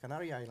 Canary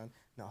Island.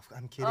 No,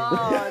 I'm kidding.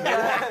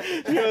 Oh,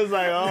 He was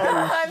like, oh,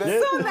 I'm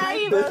shit. so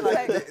naive. I was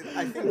Like, like,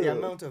 I think the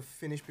amount of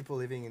Finnish people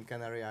living in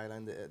Canary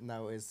Island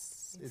now is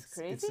It's it's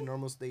crazy.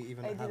 enormous. They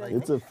even I have didn't like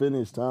It's a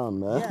Finnish town,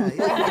 man.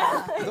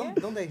 yeah.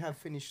 Don't they have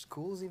Finnish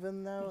schools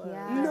even now?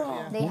 Yeah. No.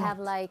 They have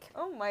like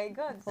oh my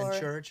god. And for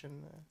church and.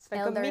 It's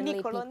like a elderly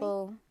mini colony.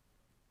 people.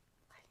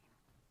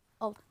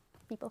 Old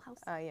people house.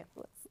 Ah, yeah.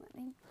 What's the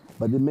name?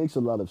 But it makes a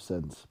lot of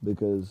sense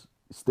because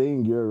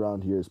staying year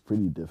round here is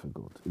pretty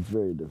difficult. It's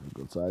very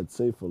difficult. So I'd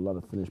say for a lot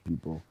of Finnish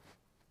people,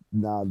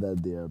 now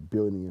that they're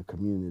building a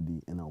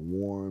community in a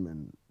warm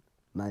and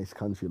nice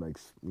country, like,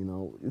 you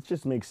know, it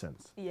just makes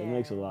sense. It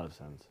makes a Yeah. lot of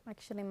sense.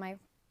 Actually, my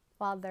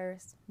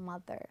father's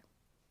mother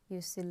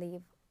used to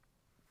live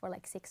for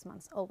like 6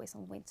 months, always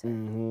in winter.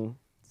 Mm-hmm.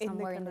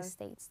 Somewhere in the Canary.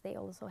 States, they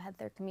also had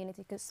their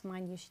community because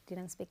mind you, she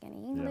didn't speak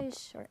any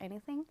English or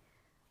anything.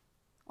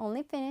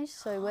 Only Finnish,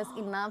 so it was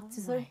enough to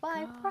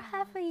survive for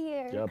half a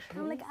year. Yep.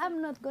 I'm like, I'm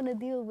not gonna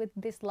deal with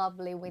this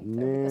lovely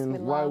winter because we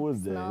Man, why love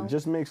would they? snow. It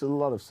just makes a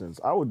lot of sense.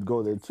 I would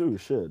go there too,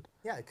 shit.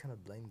 Yeah, I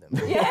cannot blame them.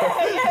 Yeah,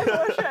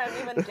 for sure. I'm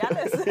even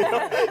jealous.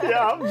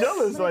 Yeah, I'm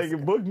jealous. Like,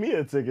 book me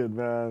a ticket,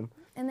 man.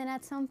 And then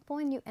at some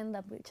point, you end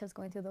up with just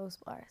going to those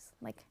bars.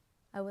 Like,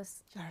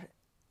 Your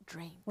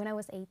dream. when I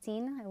was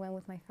 18, I went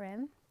with my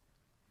friend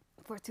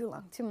for too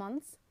long, 2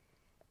 months.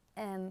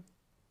 And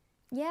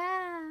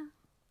yeah,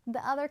 the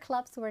other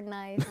clubs were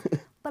nice.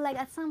 But like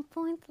at some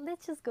point,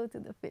 let's just go to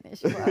the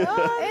Finnish bar.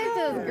 It's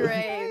just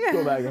great.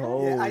 Go back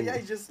home. Yeah,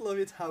 I just love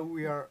it how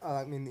we are.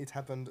 I mean, it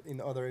happened in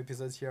other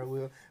episodes here.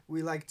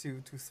 We like to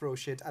throw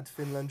shit at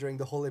Finland during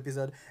the whole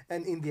episode,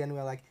 and in the end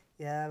we're like,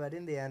 yeah, but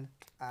in the end,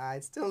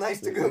 it's still nice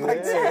to go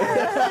back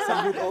to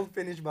some good old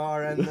Finnish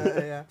bar and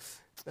yeah.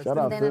 That's Shout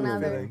the out Then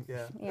Finland, another- man.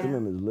 Yeah. Yeah.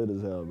 Finland is lit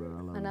as hell, bro.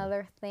 I love it.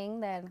 Another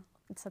thing that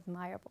it's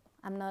admirable.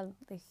 I'm not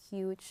a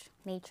huge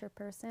nature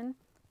person,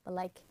 but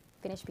like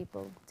Finnish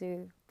people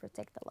do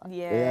protect a lot.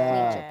 Yeah.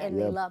 Nature, and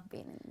they Yep. love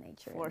being in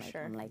nature. For and, like,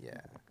 sure. I'm like,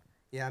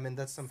 Yeah, I mean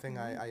that's something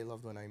I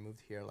loved when I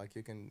moved here. Like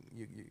you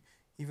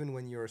even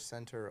when you're a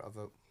center of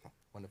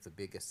one of the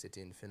biggest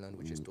city in Finland,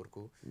 which is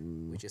Turku,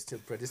 which is still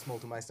pretty small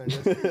to my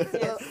standards.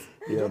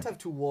 You don't have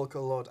to walk a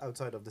lot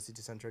outside of the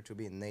city center to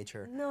be in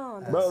nature. No,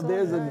 that's Bro, so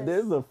there's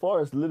nice. a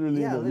forest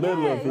literally Yeah, in the middle of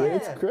literally. here. Yeah,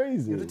 It's yeah.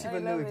 crazy. You don't I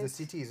even know love if the it.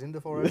 city is in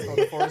the forest or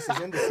the forest is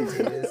in the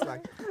city. It's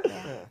like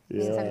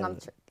Yeah.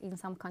 in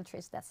some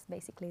countries, that's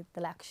basically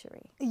the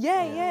luxury.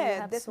 Yeah, You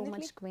yeah, have so definitely.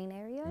 much green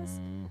areas.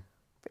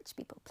 Rich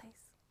people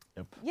place.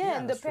 Yep. Yeah,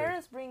 and the that's true.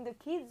 parents bring the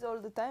kids all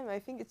the time. I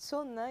think it's so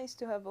nice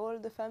to have all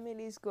the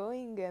families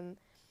going. And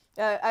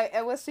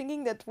I was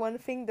thinking that one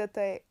thing that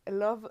I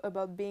love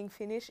about being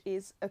Finnish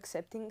is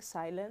accepting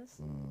silence.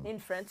 In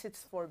France,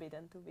 it's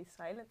forbidden to be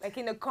silent. Like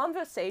in a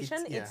conversation,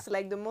 It's- it's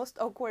like the most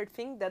awkward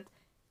thing that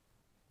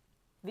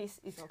this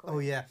is awkward. oh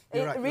yeah,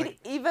 you're right. Really,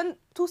 like- even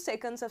 2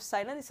 seconds of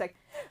silence, it's like,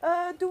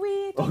 do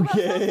we talk Okay.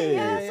 about something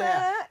Yeah, else?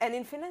 yeah. And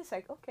in Finland, it's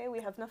like, okay, we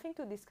have nothing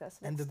to discuss.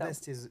 and let's the stop.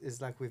 best is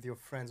like with your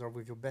friends or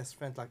with your best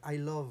friend. Like I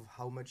love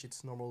how much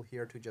it's normal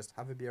here to just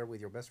have a beer with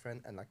your best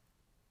friend and like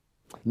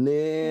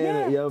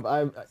Yep.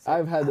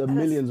 I've had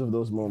millions of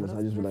those moments.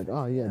 I just be like,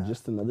 oh yeah,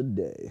 just another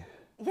day.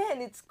 Yeah,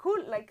 and it's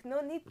cool. Like no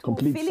need to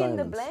Complete fill in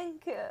the silence. blank.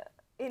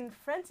 in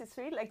France, it's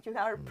really like you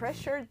are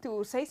pressured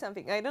to say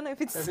something. I don't know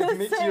if it's Does the it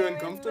make you same,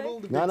 uncomfortable?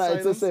 like- the No, big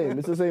it's the silence? same.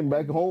 It's the same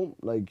back home.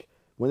 Like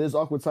when there's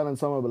awkward silence,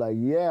 someone will be like,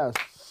 "Yeah,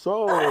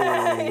 so,"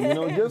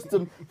 just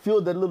to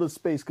fill that little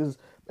space.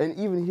 And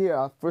even here,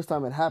 first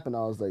time it happened,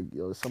 I was like,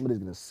 "Yo, somebody's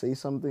gonna say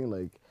something,"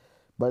 like,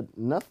 but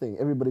nothing.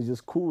 Everybody's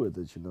just cool with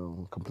it,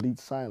 complete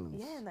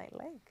silence. Yeah, and I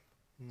like.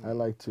 I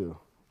like too.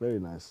 Very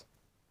nice.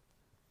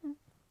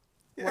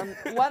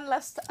 One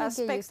last get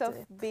aspect used to of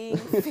it. being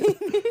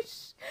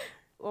Finnish,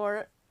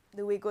 or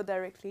do we go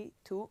directly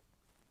to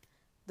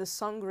the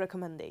song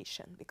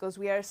recommendation? Because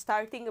we are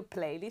starting a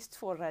playlist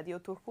for Radio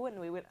Turku, and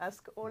we will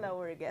ask all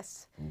our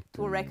guests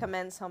to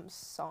recommend some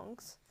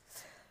songs.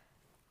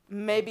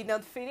 Maybe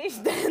not Finnish,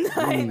 then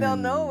I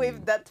don't know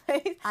with that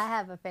face. I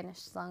have a Finnish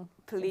song.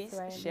 Please It's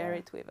right share there.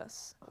 it with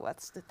us.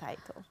 What's the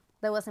title?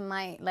 That wasn't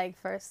my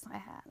first.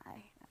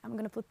 I'm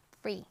gonna put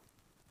three.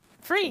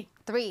 Three.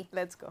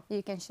 Let's go.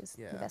 You can choose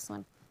Yeah. the best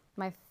one.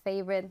 My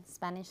favorite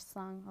Spanish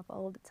song of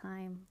all the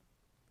time.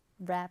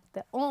 Rap,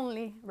 the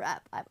only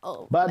rap I'm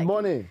old. Bad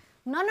Bunny.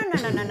 No.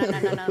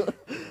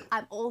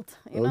 I'm old.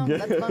 Okay,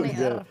 That's funny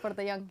okay. for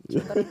the young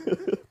children.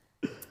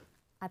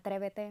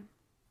 Atrévete.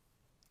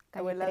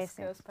 I will Calle ask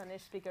 13.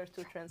 Spanish speakers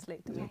to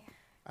translate to me.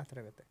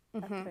 Atrévete.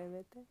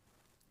 Atrévete.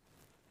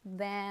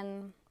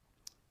 Then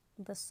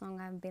the song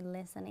I've been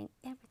listening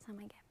every time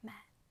I get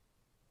mad.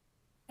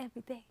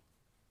 Every day.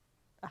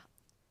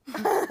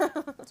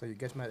 So you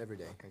get mad every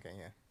day. Okay,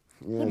 yeah.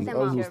 Yeah, Hit that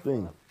them was up. his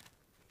thing.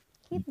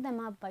 Hit Them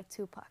Up by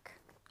Tupac.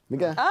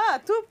 Nigga.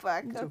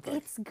 Tupac. Okay.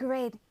 It's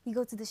great. You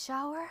go to the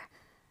shower.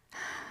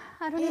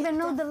 I don't even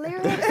know the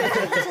lyrics.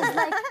 It's just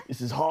like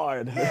This is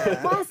hard.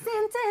 one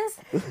sentence.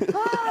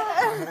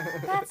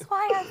 That's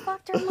why I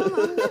fucked your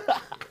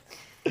mama.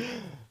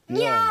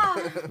 Yeah.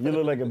 You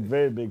look like a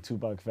very big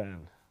Tupac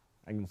fan.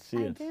 I can see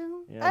I it.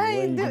 do. Yeah, the I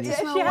way you do. just Yeah,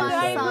 smell she had one the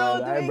song. eyebrow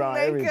the doing eyebrow,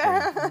 like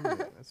everything.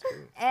 That's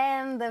true.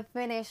 And the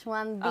Finnish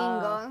one,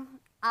 Bingo.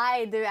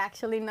 I do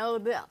actually know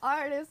the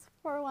artist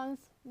for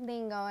once.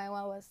 Bingo. And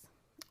what was?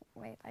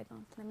 Wait, I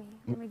don't.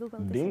 Let me Google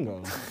this. Bingo.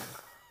 again.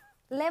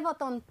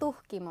 Levoton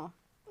tuhkimo.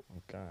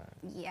 Okay.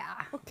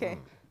 Yeah. Okay.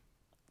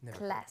 Never.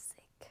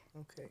 Classic.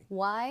 Okay.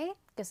 Why?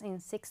 Because in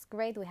 6th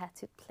grade we had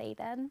to play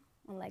that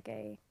on like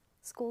a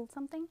school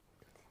something.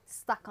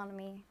 Stuck on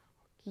me.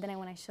 Then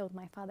when I showed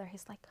my father,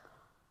 he's like,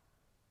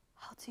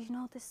 "How do you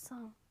know this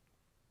song?"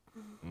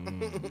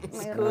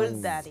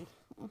 School daddy.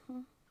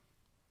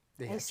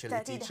 They I actually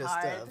studied teach us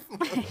hard.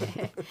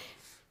 stuff.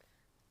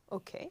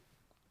 Okay.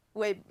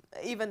 Way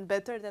even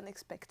better than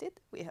expected.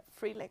 We have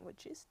 3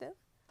 languages then.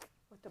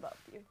 What about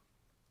you?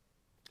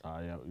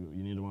 Yeah,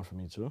 you need one for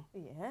me too?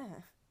 Yeah.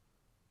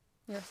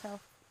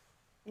 Yourself.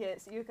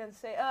 Yes, you can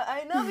say,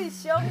 I know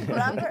this young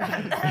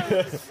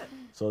rapper.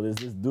 So there's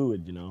this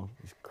dude,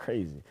 he's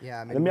crazy.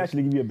 Yeah, I mean, Let me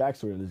actually give you a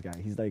backstory on this guy.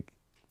 He's like,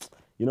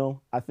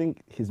 I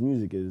think his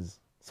music is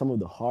some of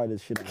the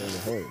hardest shit I've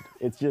ever heard.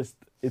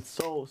 It's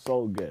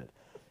so good,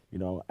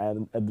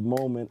 And at the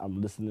moment,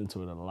 I'm listening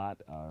to it a lot.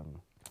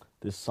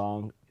 This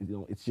song,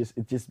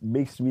 it just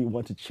makes me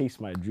want to chase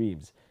my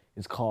dreams.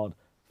 It's called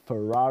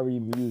Ferrari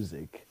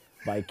Music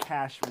by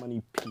Cash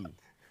Money P.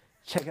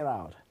 Check it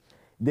out.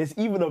 There's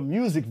even a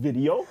music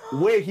video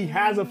where he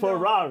has a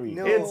Ferrari.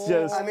 No, It's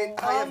just I mean,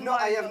 I have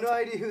no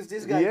idea who's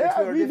this guy. Yeah,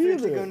 but we are me definitely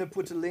neither. going to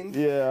put a link.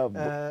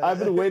 yeah. I've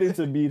been waiting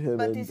to meet him.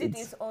 But and is it it's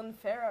his own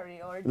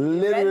Ferrari or did he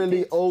literally rent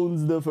it?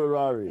 owns the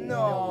Ferrari.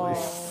 No.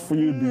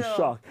 You'd be No.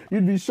 shocked.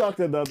 You'd be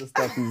shocked at the other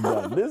stuff he's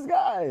done. This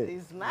guy.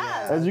 He's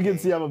mad. As you can Okay.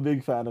 see, I'm a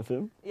big fan of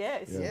him.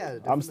 Yes. Yeah,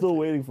 I'm still definitely.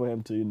 waiting for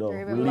him to, even You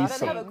release even have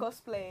some. a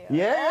cosplay.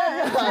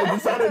 Yeah, I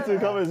decided to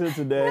come here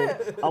today.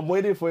 I'm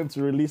waiting for him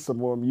to release some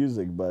more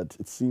music, but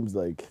it seems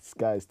like this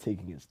guy's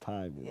taking his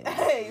time. He's Yeah.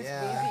 busy.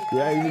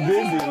 Yeah, he's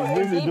busy. He's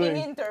busy Giving doing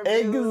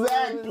interviews.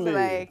 exactly.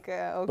 Like,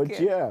 okay. But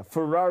yeah,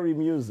 Ferrari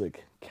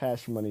Music,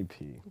 Cash Money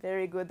P.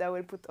 Very good. I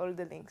will put all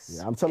the links.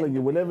 Yeah, I'm telling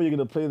you, whenever you're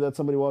gonna play that,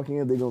 somebody walking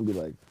in, they're gonna be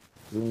like,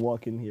 they're gonna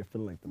walk in here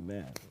feeling like the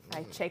man.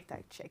 I checked.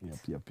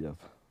 Yep.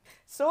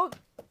 So,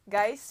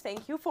 guys,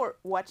 thank you for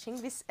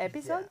watching this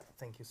episode. Yeah,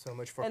 thank you so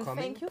much for And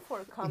coming. thank you for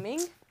coming.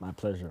 My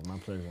pleasure.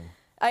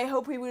 I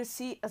hope we will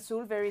see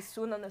Azul very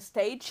soon on a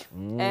stage.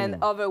 And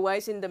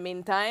otherwise, in the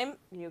meantime,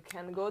 you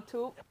can go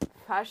to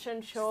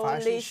fashion show,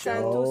 Fashion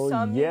listen show. to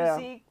some Yeah.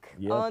 music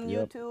Yep, on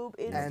yep. YouTube,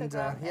 And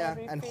Instagram,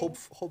 everything. and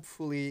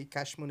hopefully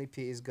Cash Money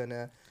P is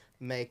gonna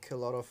make a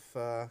lot of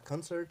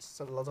concerts,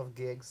 a lot of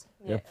gigs.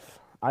 Yeah. Yep.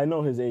 I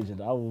know his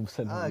agent. I will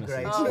send him a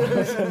Great.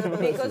 message. Oh,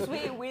 because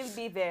we will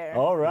be there.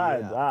 All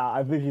right. Yeah.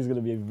 I think he's gonna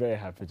be very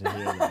happy to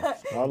hear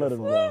that. I'll let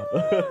him know.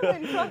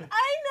 In front,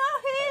 I know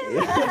him.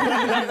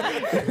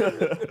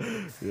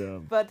 Yeah.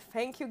 But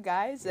thank you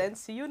guys and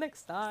see you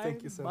next time.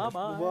 Thank you so much.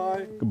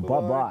 Bye-bye.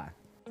 Bye-bye. Bye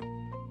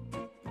bye.